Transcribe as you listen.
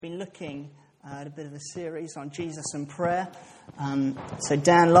Been looking at a bit of a series on Jesus and prayer. So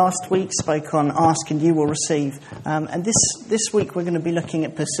Dan last week spoke on ask and you will receive. And this week we're going to be looking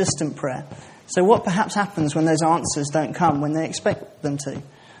at persistent prayer. So what perhaps happens when those answers don't come when they expect them to?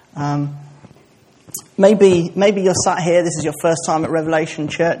 Maybe you're sat here, this is your first time at Revelation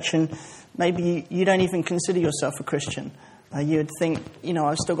Church, and maybe you don't even consider yourself a Christian. You would think,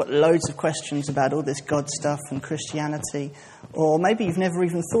 I've still got loads of questions about all this God stuff and Christianity. Or maybe you've never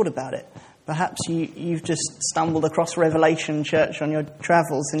even thought about it. Perhaps you've just stumbled across Revelation Church on your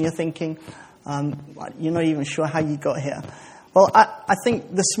travels and you're thinking, you're not even sure how you got here. Well, I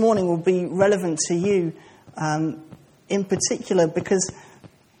think this morning will be relevant to you in particular because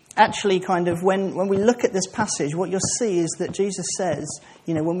actually when we look at this passage, what you'll see is that Jesus says,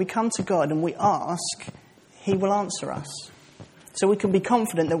 when we come to God and we ask, He will answer us. So we can be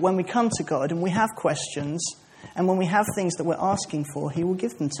confident that when we come to God and we have questions, and when we have things that we're asking for, He will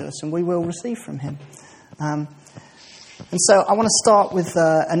give them to us and we will receive from Him. And so I want to start with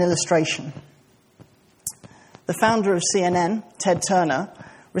an illustration. The founder of CNN, Ted Turner,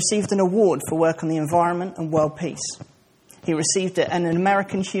 received an award for work on the environment and world peace. He received it at an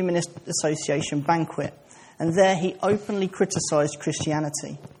American Humanist Association banquet, and there he openly criticised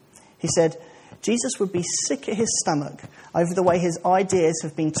Christianity. He said, Jesus would be sick at his stomach over the way his ideas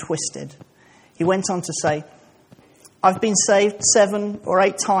have been twisted. He went on to say, I've been saved 7 or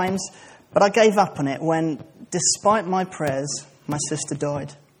 8 times, but I gave up on it when, despite my prayers, my sister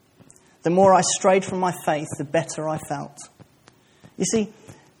died. The more I strayed from my faith, the better I felt. You see,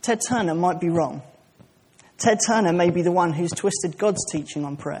 Ted Turner might be wrong. Ted Turner may be the one who's twisted God's teaching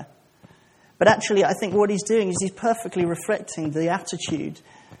on prayer. But actually, I think what he's doing is he's perfectly reflecting the attitude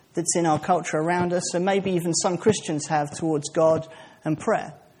that's in our culture around us, and maybe even some Christians have towards God and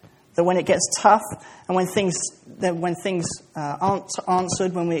prayer. That when it gets tough and when things aren't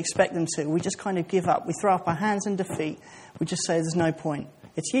answered when we expect them to, we just kind of give up. We throw up our hands in defeat. We just say there's no point.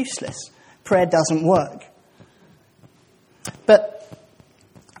 It's useless. Prayer doesn't work. But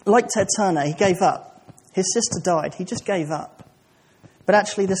like Ted Turner, he gave up. His sister died. He just gave up. But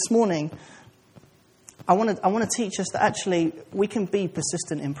actually this morning, I want to teach us that actually we can be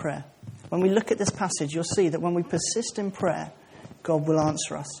persistent in prayer. When we look at this passage, you'll see that when we persist in prayer, God will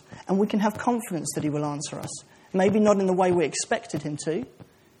answer us. And we can have confidence that He will answer us. Maybe not in the way we expected Him to.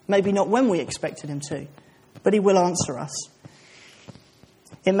 Maybe not when we expected Him to. But He will answer us.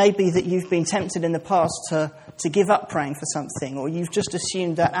 It may be that you've been tempted in the past to give up praying for something, or you've just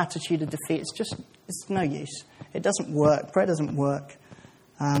assumed that attitude of defeat. It's no use. It doesn't work. Prayer doesn't work.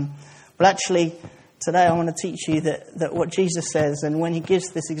 Well, actually, today I want to teach you that what Jesus says, and when He gives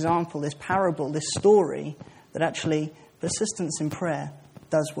this example, this parable, this story, that actually persistence in prayer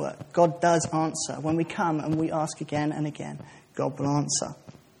does work. God does answer. When we come and we ask again and again, God will answer.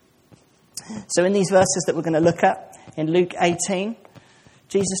 So in these verses that we're going to look at, in Luke 18,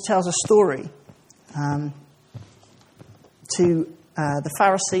 Jesus tells a story to the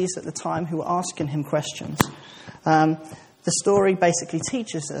Pharisees at the time who were asking Him questions. The story basically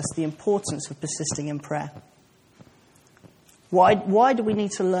teaches us the importance of persisting in prayer. Why do we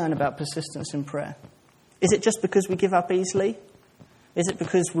need to learn about persistence in prayer? Is it just because we give up easily? Is it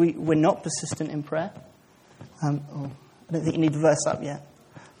because we're not persistent in prayer? I don't think you need the verse up yet.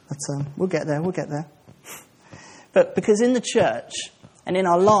 But we'll get there. But because in the church and in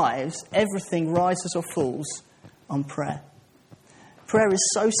our lives, everything rises or falls on prayer. Prayer is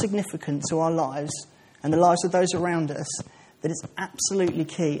so significant to our lives and the lives of those around us that it's absolutely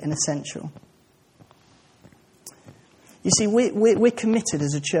key and essential. You see, we're committed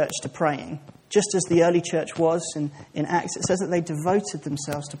as a church to praying. Just as the early church was in Acts, it says that they devoted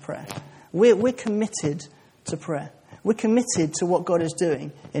themselves to prayer. We're committed to prayer. We're committed to what God is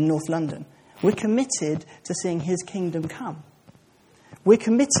doing in North London. We're committed to seeing His kingdom come. We're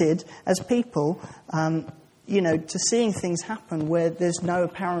committed as people, to seeing things happen where there's no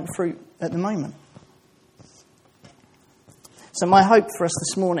apparent fruit at the moment. So my hope for us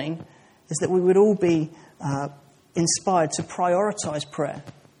this morning is that we would all be inspired to prioritise prayer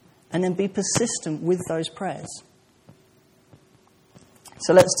and then be persistent with those prayers.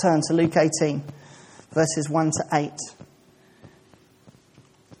 So let's turn to Luke 18, verses 1 to 8.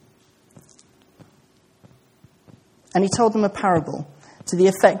 And He told them a parable to the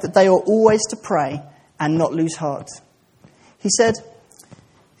effect that they ought always to pray and not lose heart. He said,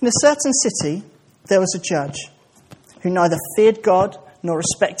 in a certain city there was a judge who neither feared God nor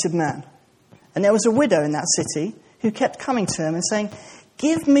respected man. And there was a widow in that city who kept coming to him and saying,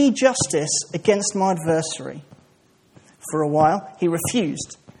 give me justice against my adversary. For a while he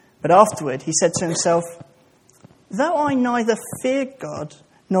refused, but afterward he said to himself, though I neither fear God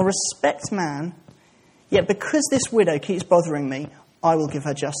nor respect man. Yet because this widow keeps bothering me, I will give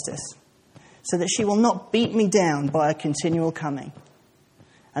her justice, so that she will not beat me down by her continual coming.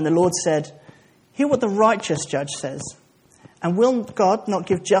 And the Lord said, hear what the righteous judge says. And will God not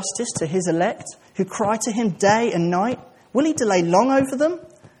give justice to his elect, who cry to him day and night? Will he delay long over them?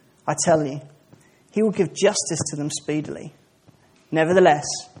 I tell you, he will give justice to them speedily. Nevertheless,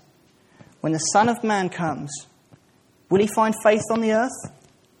 when the Son of Man comes, will he find faith on the earth?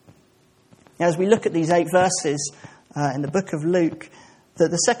 Now, as we look at these 8 verses in the book of Luke,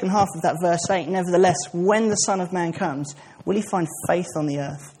 the second half of that verse 8, nevertheless, when the Son of Man comes, will he find faith on the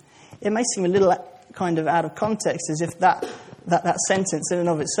earth? It may seem a little kind of out of context, as if that sentence in and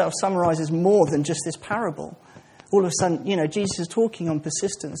of itself summarizes more than just this parable. All of a sudden, Jesus is talking on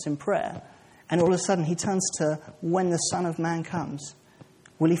persistence in prayer, and all of a sudden he turns to when the Son of Man comes,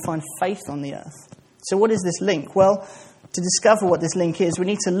 will he find faith on the earth? So what is this link? Well, to discover what this link is, we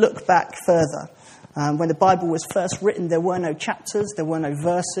need to look back further. When the Bible was first written, there were no chapters, there were no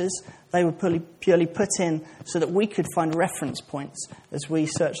verses. They were purely put in so that we could find reference points as we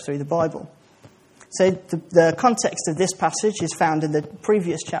search through the Bible. So the context of this passage is found in the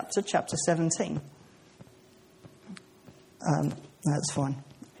previous chapter, chapter 17. That's fine.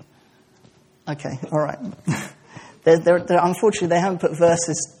 Okay, all right. Unfortunately, they haven't put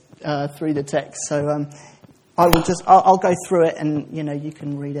verses through the text, so I'll go through it, and you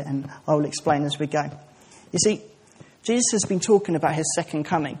can read it, and I will explain as we go. You see, Jesus has been talking about his second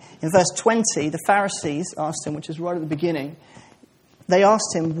coming. In verse 20, the Pharisees asked him, which is right at the beginning, they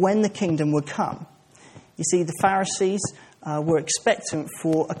asked him when the kingdom would come. You see, the Pharisees were expectant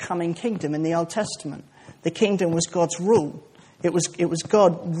for a coming kingdom in the Old Testament. The kingdom was God's rule. It was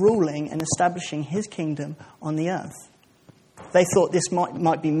God ruling and establishing his kingdom on the earth. They thought this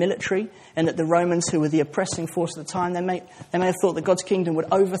might be military, and that the Romans, who were the oppressing force at the time, they may have thought that God's kingdom would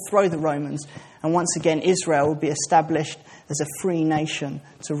overthrow the Romans, and once again Israel would be established as a free nation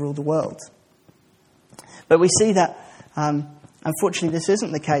to rule the world. But we see that, unfortunately, this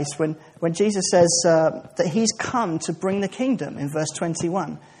isn't the case when Jesus says that he's come to bring the kingdom in verse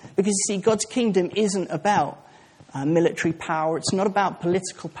 21. Because you see, God's kingdom isn't about military power. It's not about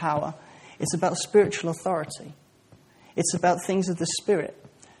political power. It's about spiritual authority. It's about things of the Spirit.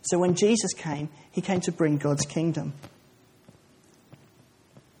 So when Jesus came, he came to bring God's kingdom.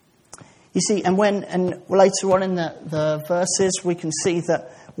 You see, and later on in the verses, we can see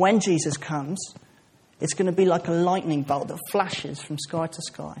that when Jesus comes, it's going to be like a lightning bolt that flashes from sky to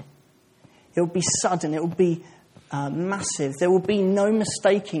sky. It will be sudden. It will be massive. There will be no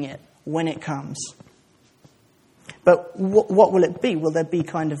mistaking it when it comes. But what will it be? Will there be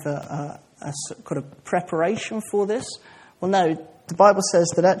kind of a kind of preparation for this? Well, no. The Bible says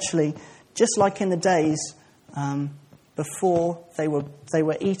that actually, just like in the days before, they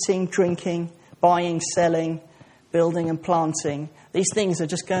were eating, drinking, buying, selling, building and planting. These things are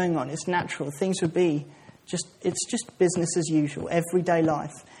just going on. It's natural. Things would be it's just business as usual, everyday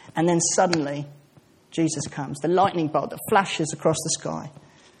life. And then suddenly, Jesus comes. The lightning bolt that flashes across the sky.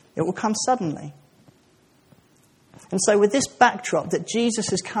 It will come suddenly. And so with this backdrop that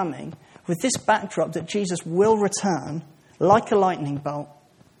Jesus is coming, with this backdrop that Jesus will return, like a lightning bolt,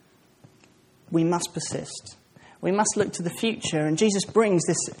 we must persist. We must look to the future. And Jesus brings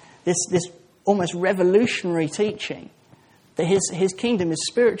this almost revolutionary teaching that his kingdom is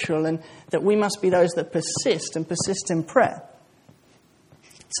spiritual, and that we must be those that persist in prayer,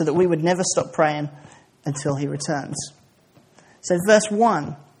 so that we would never stop praying until he returns. So verse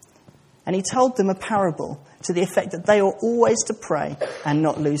 1, and he told them a parable to the effect that they are always to pray and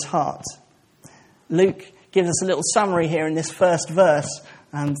not lose heart. Luke gives us a little summary here in this first verse,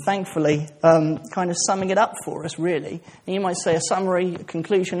 thankfully, kind of summing it up for us, really. And you might say a summary, a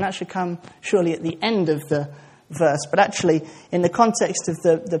conclusion, that should come surely at the end of the verse. But actually, in the context of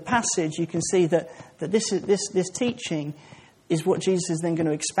the passage, you can see that this teaching is what Jesus is then going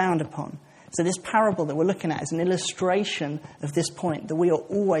to expound upon. So this parable that we're looking at is an illustration of this point, that we are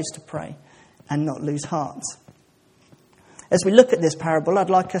always to pray and not lose heart. As we look at this parable, I'd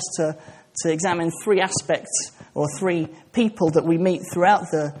like us to examine 3 aspects or 3 people that we meet throughout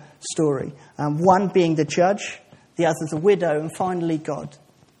the story. One being the judge, the other the widow, and finally God.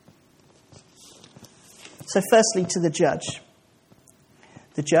 So firstly to the judge.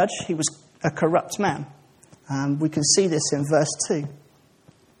 The judge, he was a corrupt man. We can see this in verse 2.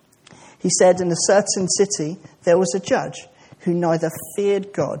 He said, in a certain city there was a judge who neither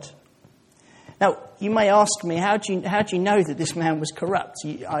feared God. Now, you may ask me, how do you know that this man was corrupt?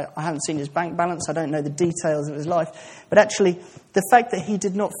 I haven't seen his bank balance. I don't know the details of his life. But actually, the fact that he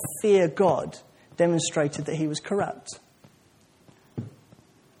did not fear God demonstrated that he was corrupt.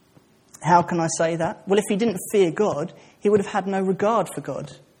 How can I say that? Well, if he didn't fear God, he would have had no regard for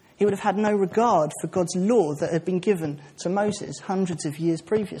God. He would have had no regard for God's law that had been given to Moses hundreds of years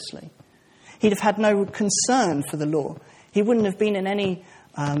previously. He'd have had no concern for the law. He wouldn't have been in any.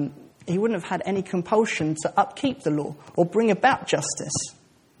 He wouldn't have had any compulsion to upkeep the law or bring about justice.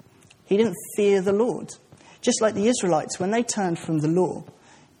 He didn't fear the Lord. Just like the Israelites, when they turned from the law,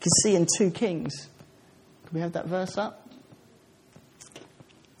 you can see in 2 Kings. Can we have that verse up?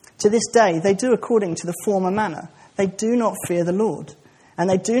 To this day, they do according to the former manner. They do not fear the Lord. And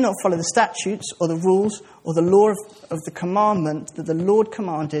they do not follow the statutes or the rules or the law of the commandment that the Lord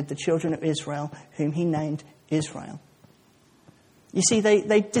commanded the children of Israel, whom he named Israel. You see,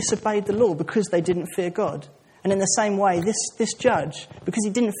 they disobeyed the law because they didn't fear God. And in the same way, this judge, because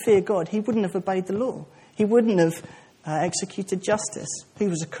he didn't fear God, he wouldn't have obeyed the law. He wouldn't have executed justice. He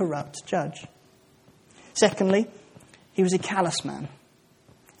was a corrupt judge. Secondly, he was a callous man.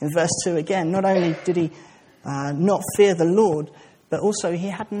 In verse 2 again, not only did he not fear the Lord, but also he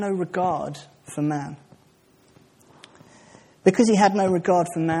had no regard for man. Because he had no regard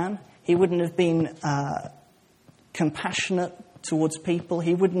for man, he wouldn't have been compassionate towards people.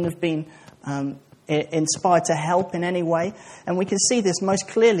 He wouldn't have been inspired to help in any way. And we can see this most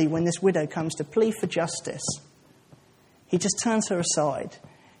clearly when this widow comes to plead for justice. He just turns her aside.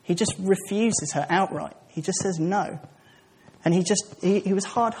 He just refuses her outright. He just says no. And he was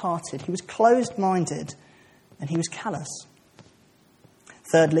hard-hearted. He was closed-minded. And he was callous.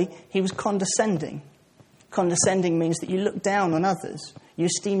 Thirdly, he was condescending. Condescending means that you look down on others. You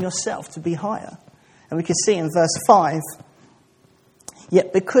esteem yourself to be higher. And we can see in verse 5,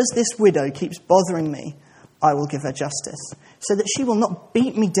 "Yet because this widow keeps bothering me, I will give her justice, so that she will not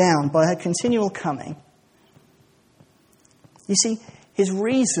beat me down by her continual coming." You see, his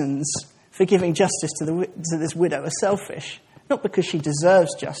reasons for giving justice to this widow are selfish. Not because she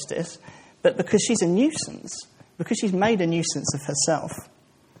deserves justice, but because she's a nuisance. Because she's made a nuisance of herself.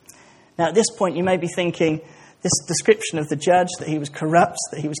 Now, at this point, you may be thinking, this description of the judge, that he was corrupt,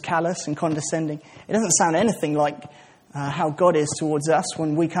 that he was callous and condescending, it doesn't sound anything like how God is towards us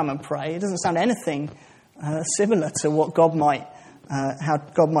when we come and pray. It doesn't sound anything similar to what how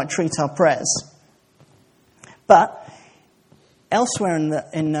God might treat our prayers. But elsewhere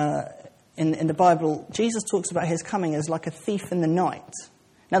in the Bible, Jesus talks about his coming as like a thief in the night.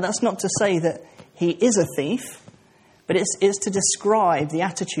 Now, that's not to say that he is a thief, but it's to describe the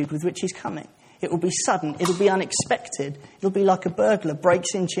attitude with which he's coming. It will be sudden. It'll be unexpected. It'll be like a burglar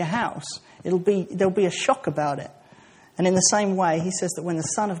breaks into your house. There'll be a shock about it. And in the same way, he says that when the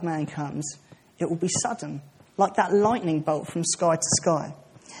Son of Man comes, it will be sudden, like that lightning bolt from sky to sky.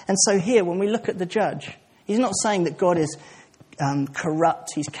 And so here, when we look at the judge, he's not saying that God is corrupt,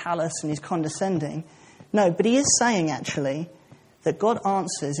 he's callous and he's condescending. No, but he is saying actually that God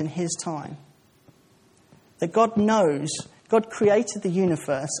answers in his time. That God knows, God created the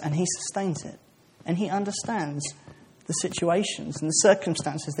universe and he sustains it. And he understands the situations and the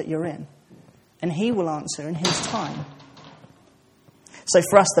circumstances that you're in. And he will answer in his time. So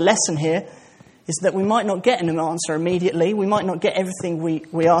for us, the lesson here is that we might not get an answer immediately. We might not get everything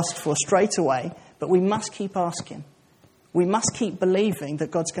we asked for straight away. But we must keep asking. We must keep believing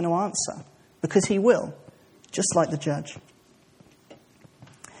that God's going to answer. Because he will. Just like the judge.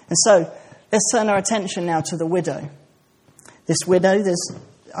 And so, let's turn our attention now to the widow. This widow,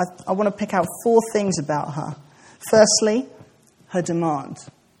 I want to pick out 4 things about her. Firstly, her demand,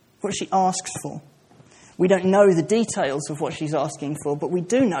 what she asks for. We don't know the details of what she's asking for, but we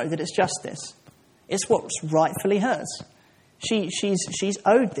do know that it's justice. It's what's rightfully hers. She's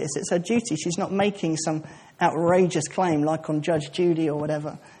owed this. It's her duty. She's not making some outrageous claim like on Judge Judy or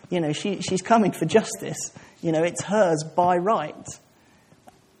whatever. You know, she's coming for justice. You know, it's hers by right.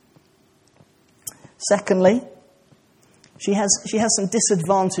 Secondly, she has some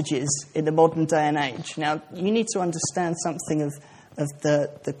disadvantages in the modern day and age. Now, you need to understand something of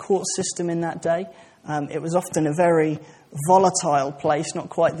the court system in that day. It was often a very volatile place, not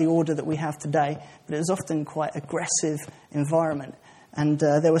quite the order that we have today, but it was often quite aggressive environment. And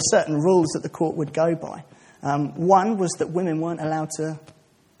there were certain rules that the court would go by. One was that women weren't allowed to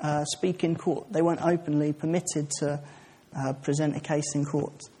speak in court. They weren't openly permitted to present a case in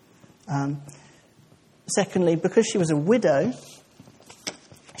court. Secondly, because she was a widow,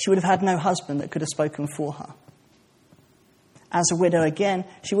 she would have had no husband that could have spoken for her. As a widow, again,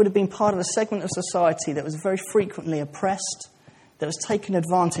 she would have been part of a segment of society that was very frequently oppressed, that was taken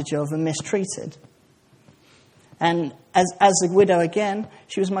advantage of and mistreated. And as a widow, again,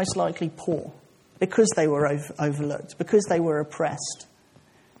 she was most likely poor because they were overlooked, because they were oppressed.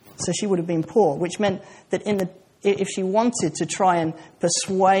 So she would have been poor, which meant that in if she wanted to try and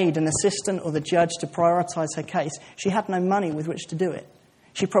persuade an assistant or the judge to prioritise her case, she had no money with which to do it.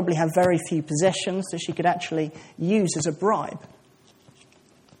 She probably had very few possessions that she could actually use as a bribe.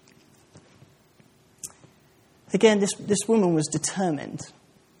 Again, this woman was determined.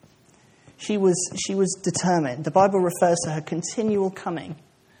 She was determined. The Bible refers to her continual coming.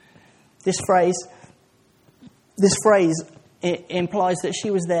 This phrase it implies that she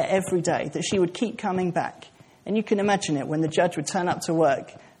was there every day, that she would keep coming back. And you can imagine it when the judge would turn up to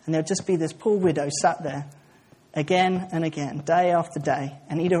work and there'd just be this poor widow sat there again and again, day after day,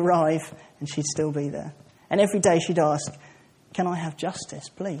 and he'd arrive and she'd still be there. And every day she'd ask, "Can I have justice,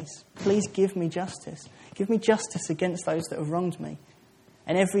 please? Please give me justice. Give me justice against those that have wronged me."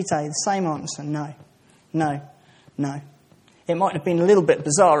 And every day the same answer, no, no, no. It might have been a little bit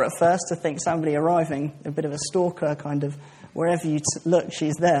bizarre at first to think somebody arriving, a bit of a stalker kind of, wherever you look,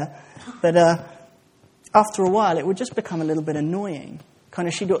 she's there. But after a while, it would just become a little bit annoying. Kind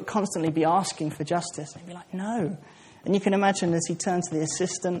of, she'd constantly be asking for justice. And he'd be like, "No." And you can imagine as he turned to the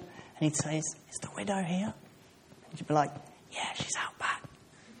assistant and he'd say, "Is the widow here?" And she'd be like, "Yeah, she's out back."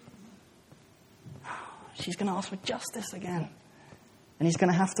 She's going to ask for justice again. And he's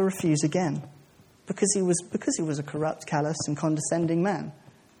going to have to refuse again. Because he was a corrupt, callous and condescending man.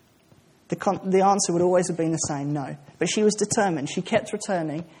 The answer would always have been the same, no. But she was determined. She kept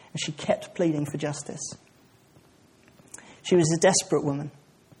returning and she kept pleading for justice. She was a desperate woman.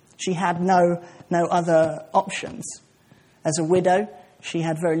 She had no other options. As a widow, she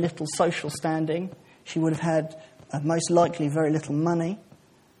had very little social standing. She would have had, most likely, very little money.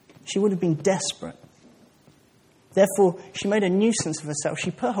 She would have been desperate. Therefore, she made a nuisance of herself.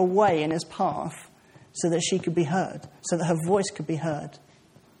 She put her way in his path so that she could be heard, so that her voice could be heard.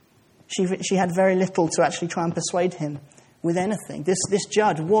 She had very little to actually try and persuade him with anything. This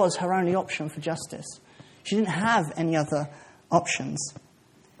judge was her only option for justice. She didn't have any other options.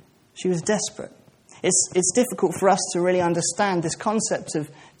 She was desperate. It's difficult for us to really understand this concept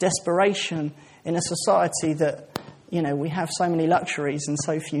of desperation in a society that, we have so many luxuries and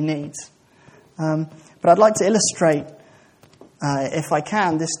so few needs. But I'd like to illustrate, if I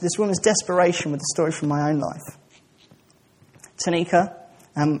can, this woman's desperation with a story from my own life. Tanika,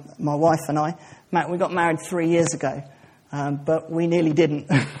 my wife and I, Matt, we got married 3 years ago, but we nearly didn't.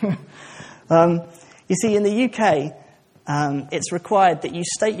 You see, in the UK, it's required that you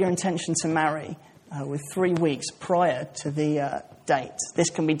state your intention to marry with 3 weeks prior to the date. This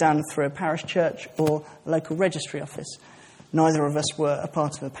can be done through a parish church or a local registry office. Neither of us were a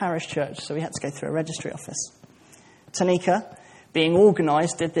part of a parish church, so we had to go through a registry office. Tanika, being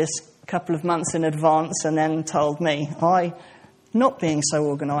organised, did this a couple of months in advance and then told me. I, not being so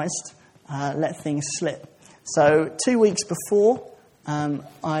organised, let things slip. So 2 weeks before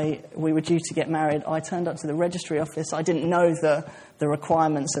we were due to get married, I turned up to the registry office. I didn't know the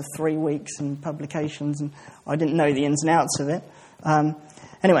requirements of 3 weeks and publications, and I didn't know the ins and outs of it.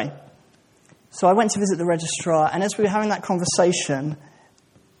 Anyway, so I went to visit the registrar, and as we were having that conversation,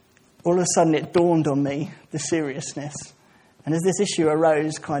 all of a sudden it dawned on me the seriousness. And as this issue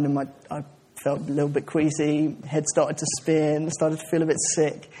arose, I felt a little bit queasy, head started to spin, started to feel a bit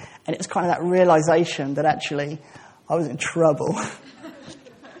sick, and it was kind of that realisation that actually I was in trouble.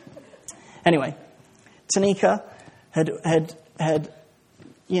 Anyway, Tanika had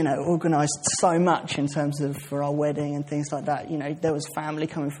organised so much in terms of for our wedding and things like that. There was family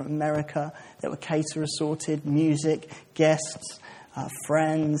coming from America. There were caterers sorted, music, guests,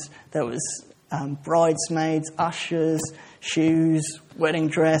 friends. There was bridesmaids, ushers, shoes, wedding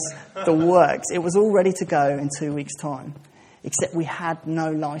dress, the works. It was all ready to go in 2 weeks' time, except we had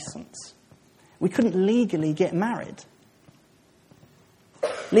no licence. We couldn't legally get married.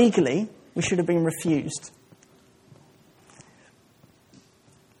 Legally, we should have been refused.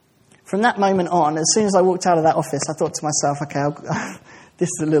 From that moment on, as soon as I walked out of that office, I thought to myself, okay, this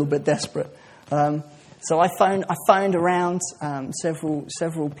is a little bit desperate. So I phoned around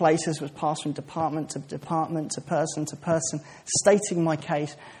several places, was passed from department to person, stating my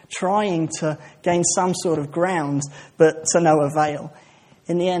case, trying to gain some sort of ground, but to no avail.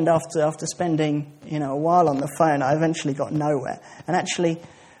 In the end, after spending a while on the phone, I eventually got nowhere. And actually,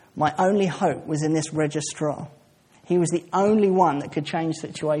 my only hope was in this registrar. He was the only one that could change the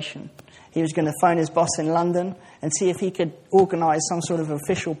situation. He was going to phone his boss in London and see if he could organise some sort of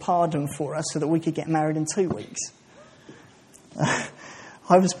official pardon for us so that we could get married in 2 weeks.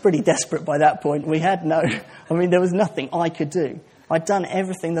 I was pretty desperate by that point. There was nothing I could do. I'd done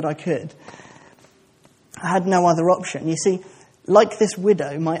everything that I could. I had no other option. You see, like this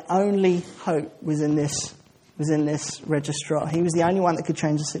widow, my only hope was in this registrar. He was the only one that could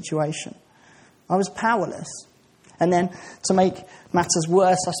change the situation. I was powerless. And then, to make matters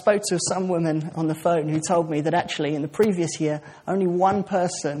worse, I spoke to some woman on the phone who told me that actually in the previous year, only one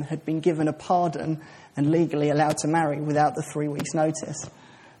person had been given a pardon and legally allowed to marry without the 3 weeks' notice.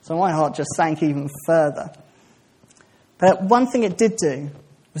 So my heart just sank even further. But one thing it did do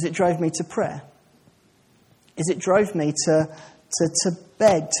was it drove me to prayer. It drove me to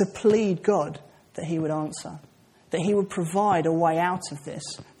beg, to plead God that he would answer, that he would provide a way out of this,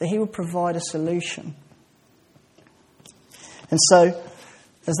 that he would provide a solution. And so,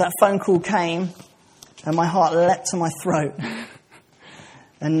 as that phone call came, and my heart leapt to my throat,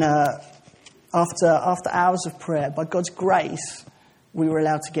 and after hours of prayer, by God's grace, we were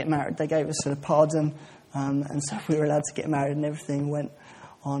allowed to get married. They gave us a pardon, and so we were allowed to get married, and everything went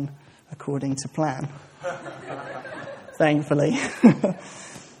on according to plan. Thankfully.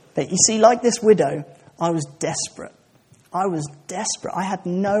 But you see, like this widow, I was desperate. I was desperate.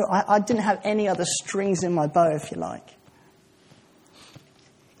 I didn't have any other strings in my bow, if you like.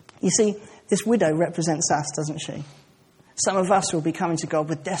 You see, this widow represents us, doesn't she? Some of us will be coming to God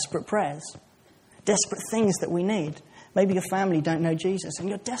with desperate prayers, desperate things that we need. Maybe your family don't know Jesus and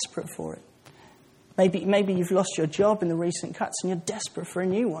you're desperate for it. Maybe you've lost your job in the recent cuts and you're desperate for a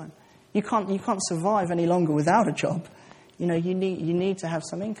new one. You can't survive any longer without a job. You need to have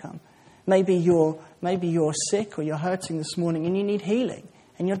some income. Maybe you're sick or you're hurting this morning and you need healing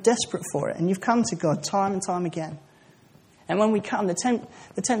and you're desperate for it and you've come to God time and time again. And when we come,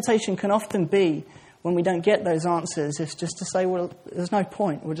 the temptation can often be, when we don't get those answers, is just to say, well, there's no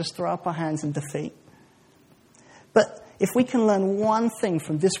point. We'll just throw up our hands in defeat. But if we can learn one thing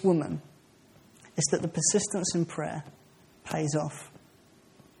from this woman, it's that the persistence in prayer pays off.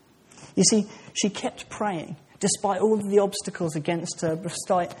 You see, she kept praying, despite all of the obstacles against her,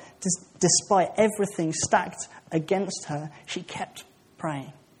 despite everything stacked against her, she kept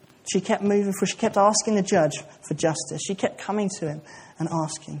praying. She kept moving forward. She kept asking the judge for justice. She kept coming to him and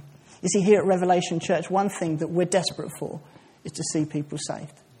asking. You see, here at Revelation Church, one thing that we're desperate for is to see people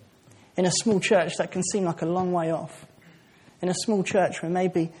saved. In a small church, that can seem like a long way off. In a small church where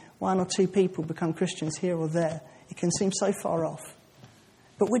maybe 1 or 2 people become Christians here or there, it can seem so far off.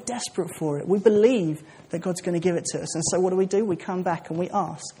 But we're desperate for it. We believe that God's going to give it to us. And so what do? We come back and we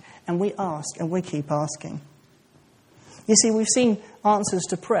ask, and we ask, and we keep asking. You see, we've seen answers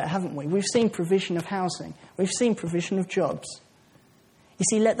to prayer, haven't we? We've seen provision of housing. We've seen provision of jobs. You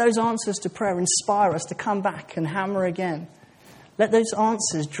see, let those answers to prayer inspire us to come back and hammer again. Let those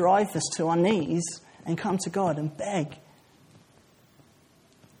answers drive us to our knees and come to God and beg.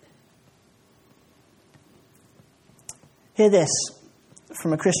 Hear this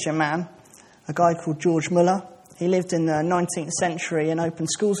from a Christian man, a guy called George Muller. He lived in the 19th century and opened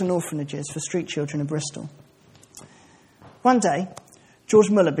schools and orphanages for street children in Bristol. One day, George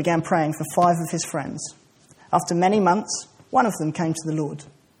Muller began praying for 5 of his friends. After many months, one of them came to the Lord.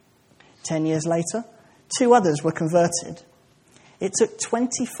 10 years later, 2 others were converted. It took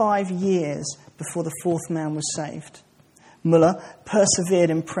 25 years before the 4th man was saved. Muller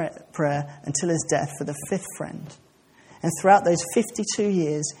persevered in prayer until his death for the 5th friend. And throughout those 52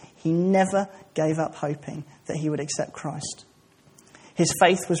 years, he never gave up hoping that he would accept Christ. His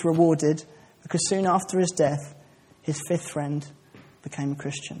faith was rewarded because soon after his death, his 5th friend became a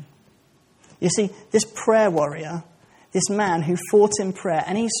Christian. You see, this prayer warrior, this man who fought in prayer,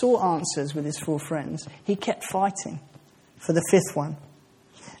 and he saw answers with his 4 friends, he kept fighting for the 5th one.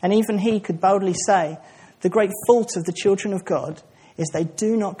 And even he could boldly say, the great fault of the children of God is they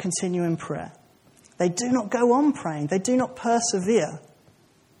do not continue in prayer. They do not go on praying. They do not persevere.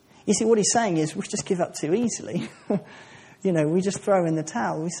 You see, what he's saying is we just give up too easily. We just throw in the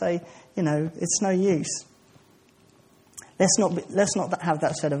towel. We say, it's no use. Let's not have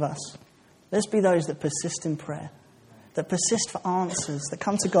that said of us. Let's be those that persist in prayer, that persist for answers, that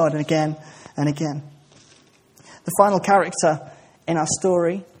come to God again and again. The final character in our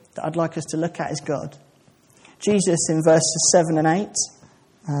story that I'd like us to look at is God. Jesus, in verses 7 and 8,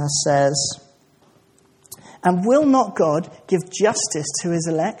 says, "And will not God give justice to his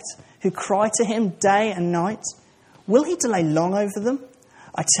elect, who cry to him day and night? Will he delay long over them?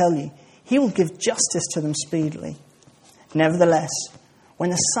 I tell you, he will give justice to them speedily. Nevertheless, when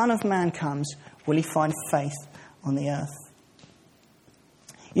the Son of Man comes, will he find faith on the earth?"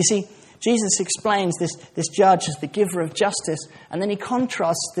 You see, Jesus explains this judge as the giver of justice, and then he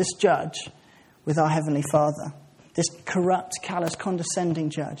contrasts this judge with our Heavenly Father, this corrupt, callous,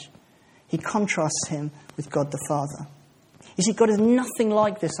 condescending judge. He contrasts him with God the Father. You see, God is nothing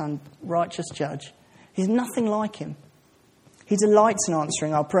like this unrighteous judge. He's nothing like him. He delights in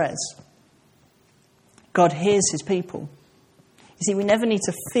answering our prayers. God hears his people. You see, we never need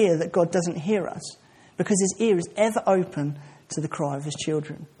to fear that God doesn't hear us, because his ear is ever open to the cry of his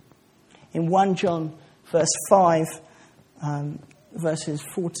children. In 1 John chapter 5, verses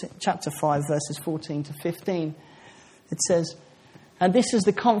 14 to 15, it says, "And this is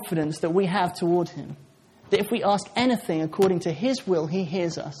the confidence that we have toward him, that if we ask anything according to his will, he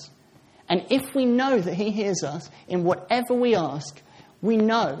hears us. And if we know that he hears us in whatever we ask, we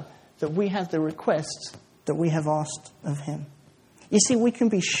know that we have the requests that we have asked of him." You see, we can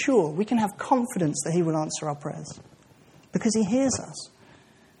be sure, we can have confidence that he will answer our prayers because he hears us.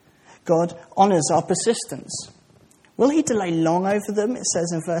 God honours our persistence. Will he delay long over them? It says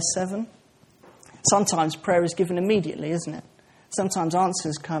in verse 7. Sometimes prayer is given immediately, isn't it? Sometimes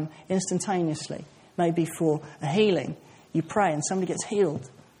answers come instantaneously. Maybe for a healing, you pray and somebody gets healed.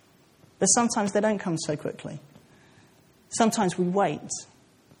 But sometimes they don't come so quickly. Sometimes we wait.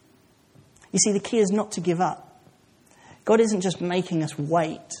 You see, the key is not to give up. God isn't just making us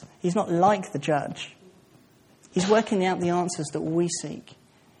wait. He's not like the judge. He's working out the answers that we seek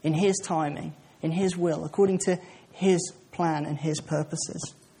in his timing, in his will, according to his plan and his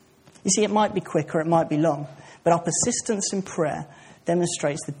purposes. You see, it might be quick or it might be long, but our persistence in prayer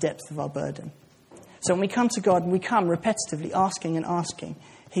demonstrates the depth of our burden. So when we come to God and we come repetitively asking and asking,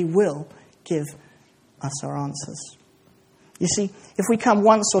 he will give us our answers. You see, if we come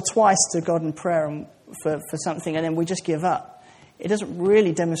once or twice to God in prayer for something and then we just give up, it doesn't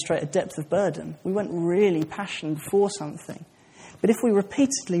really demonstrate a depth of burden. We weren't really passionate for something. But if we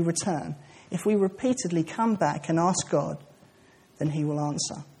repeatedly return, if we repeatedly come back and ask God, then he will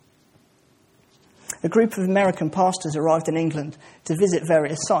answer. A group of American pastors arrived in England to visit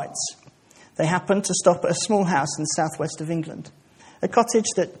various sites. They happened to stop at a small house in the southwest of England, a cottage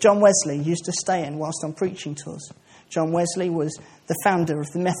that John Wesley used to stay in whilst on preaching tours. John Wesley was the founder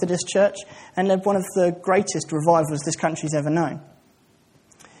of the Methodist Church and led one of the greatest revivals this country's ever known.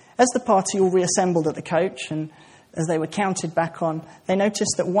 As the party all reassembled at the coach and as they were counted back on, they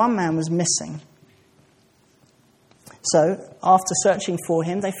noticed that one man was missing. So, after searching for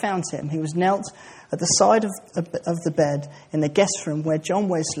him, they found him. He was knelt at the side of the bed in the guest room where John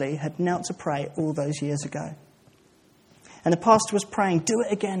Wesley had knelt to pray all those years ago. And the pastor was praying, "Do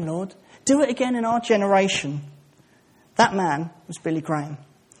it again, Lord. Do it again in our generation." That man was Billy Graham.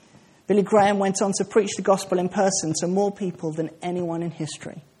 Billy Graham went on to preach the gospel in person to more people than anyone in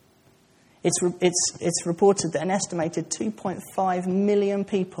history. It's reported that an estimated 2.5 million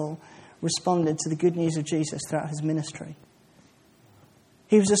people responded to the good news of Jesus throughout his ministry.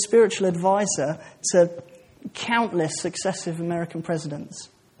 He was a spiritual advisor to countless successive American presidents.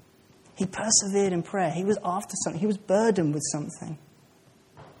 He persevered in prayer. He was after something. He was burdened with something.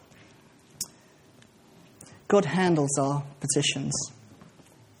 God handles our petitions.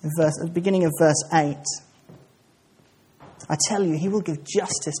 At the beginning of verse 8, I tell you, he will give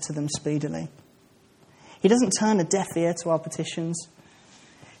justice to them speedily. He doesn't turn a deaf ear to our petitions.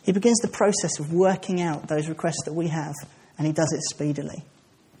 He begins the process of working out those requests that we have, and he does it speedily.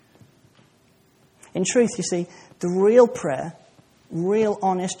 In truth, you see, the real prayer, real,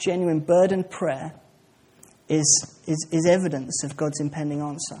 honest, genuine, burdened prayer is evidence of God's impending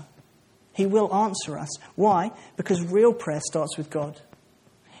answer. He will answer us. Why? Because real prayer starts with God.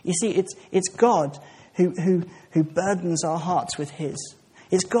 You see, it's God who burdens our hearts with his.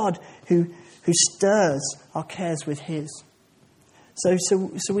 It's God who stirs our cares with his. So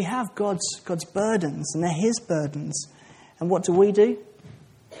we have God's burdens, and they're his burdens. And what do?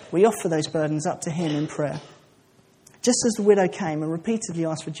 We offer those burdens up to him in prayer. Just as the widow came and repeatedly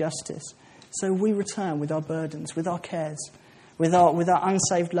asked for justice, so we return with our burdens, with our cares, with our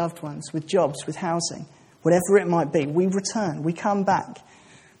unsaved loved ones, with jobs, with housing, whatever it might be. We return, we come back,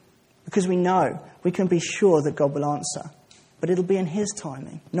 because we know, we can be sure that God will answer. But it'll be in his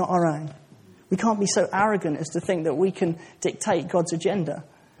timing, not our own. We can't be so arrogant as to think that we can dictate God's agenda,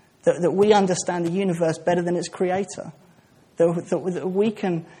 that we understand the universe better than its creator, that we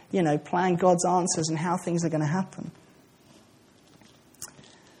can, plan God's answers and how things are going to happen.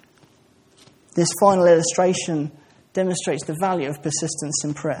 This final illustration demonstrates the value of persistence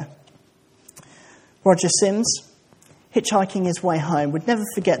in prayer. Roger Sims, hitchhiking his way home, would never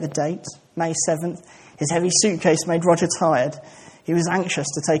forget the date, May 7th. His heavy suitcase made Roger tired. He was anxious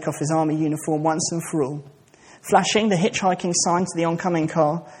to take off his army uniform once and for all. Flashing the hitchhiking sign to the oncoming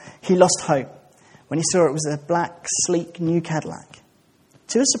car, he lost hope when he saw it was a black, sleek, new Cadillac.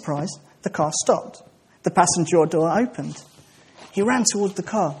 To his surprise, the car stopped. The passenger door opened. He ran toward the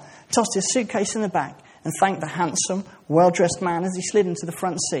car, tossed his suitcase in the back, and thanked the handsome, well-dressed man as he slid into the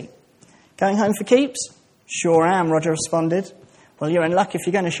front seat. "Going home for keeps?" "Sure am," Roger responded. "Well, you're in luck if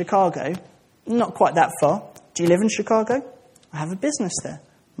you're going to Chicago." "Not quite that far." "Do you live in Chicago?" "I have a business there.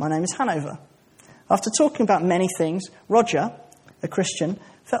 My name is Hanover." After talking about many things, Roger, a Christian,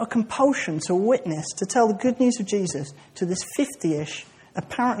 felt a compulsion to witness, to tell the good news of Jesus to this 50-ish,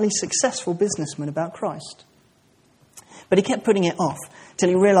 apparently successful businessman about Christ. But he kept putting it off till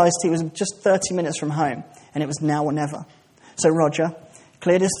he realised he was just 30 minutes from home and it was now or never. So Roger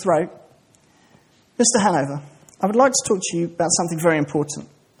cleared his throat. Mr. Hanover, I would like to talk to you about something very important.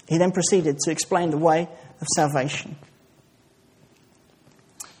 He then proceeded to explain the way of salvation,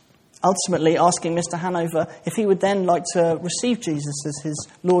 ultimately asking Mr. Hanover if he would then like to receive Jesus as his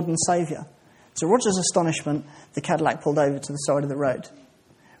Lord and Saviour. To Roger's astonishment, the Cadillac pulled over to the side of the road.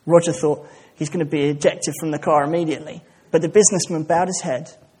 Roger thought he's going to be ejected from the car immediately, but the businessman bowed his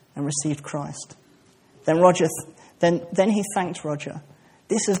head and received Christ. Then he thanked Roger.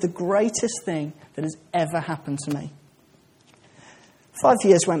 This is the greatest thing that has ever happened to me. 5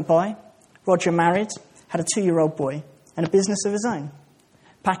 years went by. Roger married, had a 2-year-old boy, and a business of his own.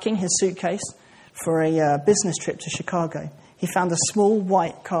 Packing his suitcase for a business trip to Chicago, he found a small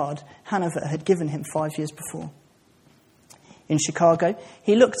white card Hanover had given him 5 years before. In Chicago,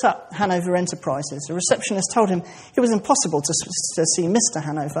 he looked up Hanover Enterprises. A receptionist told him it was impossible to see Mr.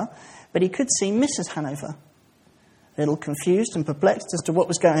 Hanover, but he could see Mrs. Hanover. A little confused and perplexed as to what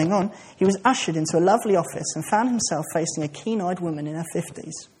was going on, he was ushered into a lovely office and found himself facing a keen-eyed woman in her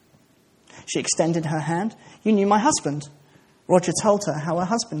 50s. She extended her hand. "You knew my husband." Roger told her how her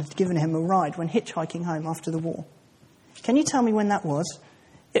husband had given him a ride when hitchhiking home after the war. "Can you tell me when that was?"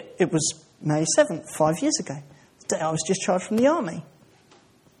 It was May 7th, 5 years ago, the day I was discharged from the army."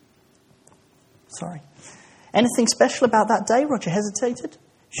 Sorry. "Anything special about that day?" Roger hesitated.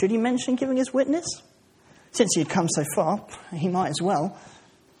 Should he mention giving his witness? Since he had come so far, he might as well.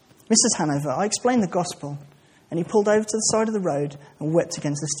 "Mrs. Hanover, I explained the gospel," and he pulled over to the side of the road and wept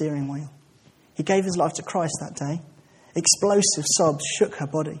against the steering wheel. He gave his life to Christ that day. Explosive sobs shook her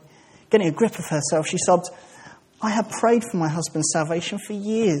body. Getting a grip of herself, she sobbed, "I had prayed for my husband's salvation for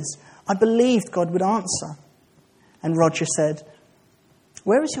years. I believed God would answer." And Roger said,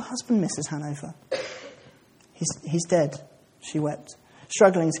 "Where is your husband, Mrs. Hanover?" He's dead," she wept,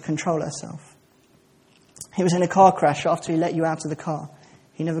 struggling to control herself. "He was in a car crash after he let you out of the car.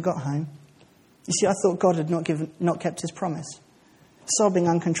 He never got home. You see, I thought God had not kept his promise." Sobbing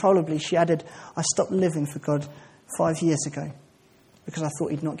uncontrollably, she added, "I stopped living for God 5 years ago because I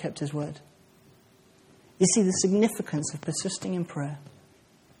thought he'd not kept his word." You see the significance of persisting in prayer,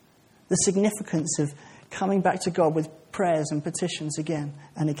 the significance of coming back to God with prayers and petitions again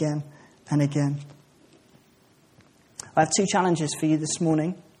and again and again. I have 2 challenges for you this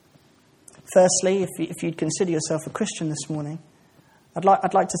morning. Firstly, if you'd consider yourself a Christian this morning, I'd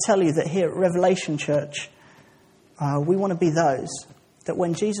like to tell you that here at Revelation Church, we want to be those that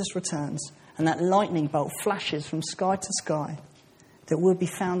when Jesus returns and that lightning bolt flashes from sky to sky, that we'll be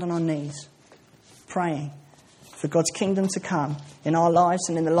found on our knees, praying for God's kingdom to come in our lives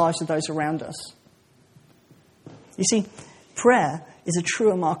and in the lives of those around us. You see, prayer is a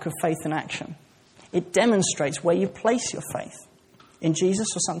truer mark of faith in action. It demonstrates where you place your faith, in Jesus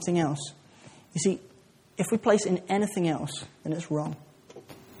or something else. You see, if we place it in anything else, then it's wrong.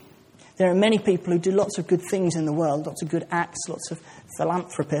 There are many people who do lots of good things in the world, lots of good acts, lots of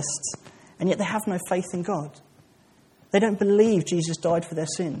philanthropists, and yet they have no faith in God. They don't believe Jesus died for their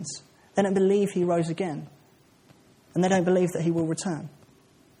sins. They don't believe he rose again. And they don't believe that he will return.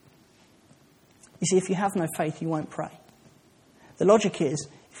 You see, if you have no faith, you won't pray. The logic is,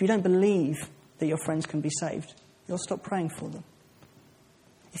 if you don't believe that your friends can be saved, you'll stop praying for them.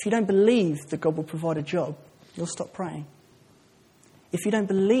 If you don't believe that God will provide a job, you'll stop praying. If you don't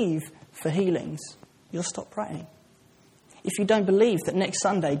believe for healings, you'll stop praying. If you don't believe that next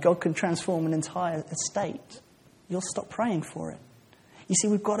Sunday God can transform an entire estate, you'll stop praying for it. You see,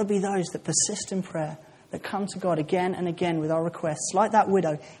 we've got to be those that persist in prayer, that come to God again and again with our requests. Like that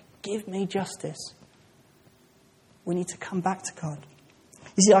widow, give me justice. We need to come back to God.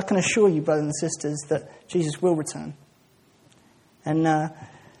 You see, I can assure you, brothers and sisters, that Jesus will return. And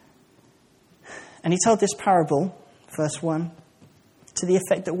he told this parable, verse 1, to the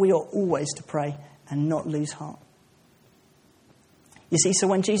effect that we ought always to pray and not lose heart. You see, so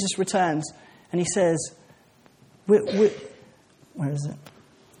when Jesus returns and he says, where is it?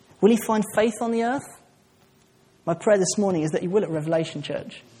 Will he find faith on the earth? My prayer this morning is that he will at Revelation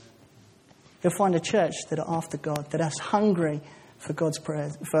Church. He'll find a church that are after God, that are hungry for God's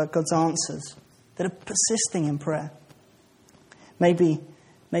prayers, for God's answers, that are persisting in prayer. Maybe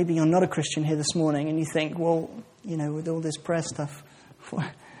you're not a Christian here this morning and you think, well, you know, with all this prayer stuff,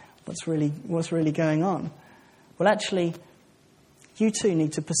 what's really going on? Well, actually, you too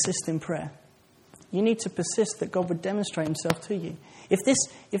need to persist in prayer. You need to persist that God would demonstrate himself to you. If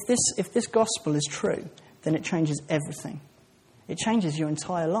this gospel is true, then it changes everything. It changes your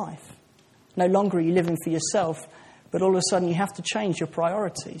entire life. No longer are you living for yourself, but all of a sudden you have to change your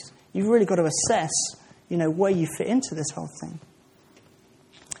priorities. You've really got to assess, where you fit into this whole thing.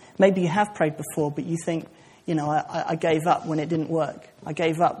 Maybe you have prayed before, but you think, I gave up when it didn't work. I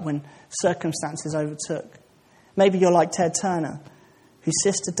gave up when circumstances overtook. Maybe you're like Ted Turner, whose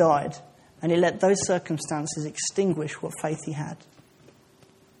sister died, and he let those circumstances extinguish what faith he had.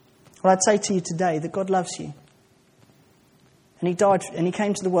 Well, I'd say to you today that God loves you. And he died, and he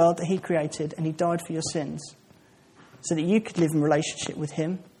came to the world that he created, and he died for your sins, so that you could live in relationship with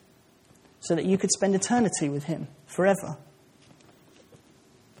him, so that you could spend eternity with him forever.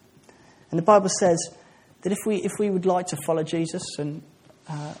 And the Bible says that if we would like to follow Jesus and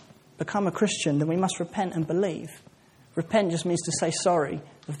become a Christian, then we must repent and believe. Repent just means to say sorry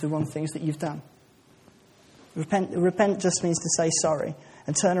of the wrong things that you've done. Repent just means to say sorry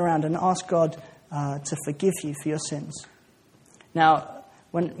and turn around and ask God to forgive you for your sins. Now,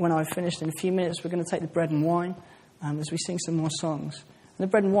 when I've finished in a few minutes, we're going to take the bread and wine as we sing some more songs. And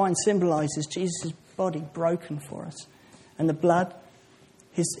the bread and wine symbolises Jesus' body broken for us, and the blood,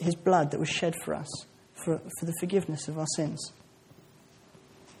 his blood that was shed for us, for the forgiveness of our sins.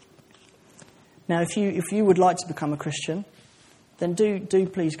 Now, if you would like to become a Christian, then do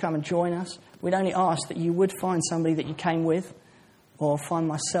please come and join us. We'd only ask that you would find somebody that you came with, or find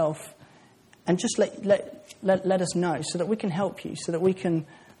myself, and just let us know so that we can help you, so that we can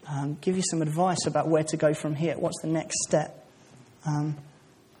give you some advice about where to go from here. What's the next step?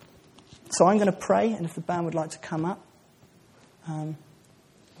 So I'm going to pray, and if the band would like to come up.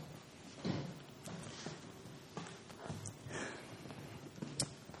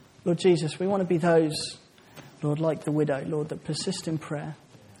 Lord Jesus, we want to be those, Lord, like the widow, Lord, that persist in prayer.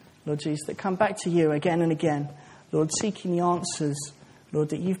 Lord Jesus, that come back to you again and again. Lord, seeking the answers, Lord,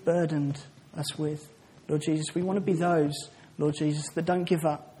 that you've burdened us with. Lord Jesus, we want to be those, Lord Jesus, that don't give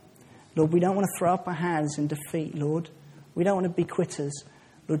up. Lord, we don't want to throw up our hands in defeat, Lord. We don't want to be quitters.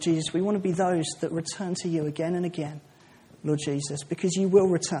 Lord Jesus, we want to be those that return to you again and again, Lord Jesus, because you will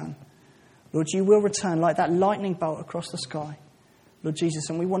return. Lord, you will return like that lightning bolt across the sky, Lord Jesus,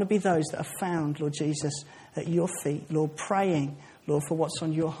 and we want to be those that are found, Lord Jesus, at your feet, Lord, praying, Lord, for what's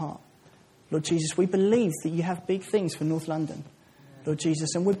on your heart. Lord Jesus, we believe that you have big things for North London, Lord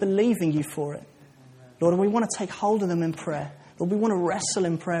Jesus, and we're believing you for it. Lord, and we want to take hold of them in prayer. Lord, we want to wrestle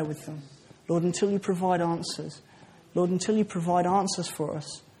in prayer with them. Lord, until you provide answers. Lord, until you provide answers for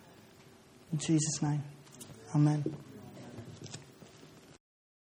us. In Jesus' name, amen.